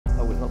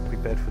not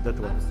prepared for that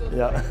one. I'm so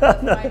Yeah.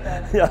 sorry. My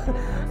bad.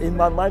 Yeah. In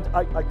my mind,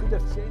 I could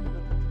have changed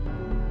it.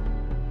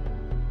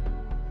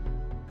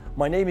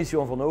 My name is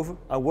Johan Van Hove.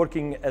 I'm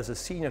working as a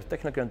senior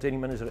technical and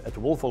training manager at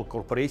Volvo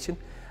Corporation,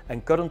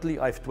 and currently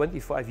I have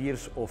 25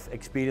 years of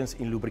experience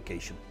in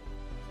lubrication.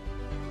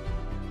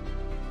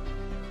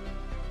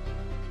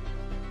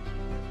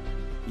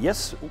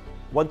 Yes,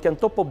 one can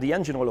top up the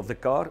engine oil of the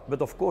car,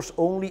 but of course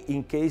only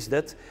in case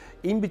that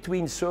in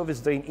between service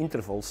drain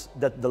intervals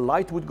that the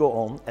light would go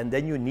on, and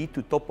then you need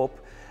to top up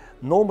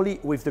normally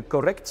with the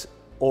correct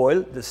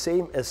oil, the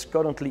same as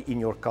currently in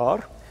your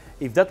car.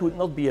 If that would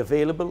not be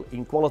available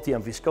in quality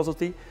and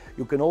viscosity,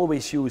 you can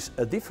always use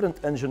a different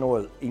engine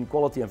oil in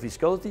quality and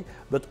viscosity,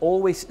 but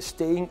always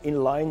staying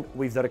in line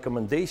with the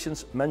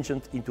recommendations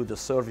mentioned into the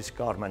service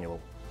car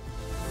manual.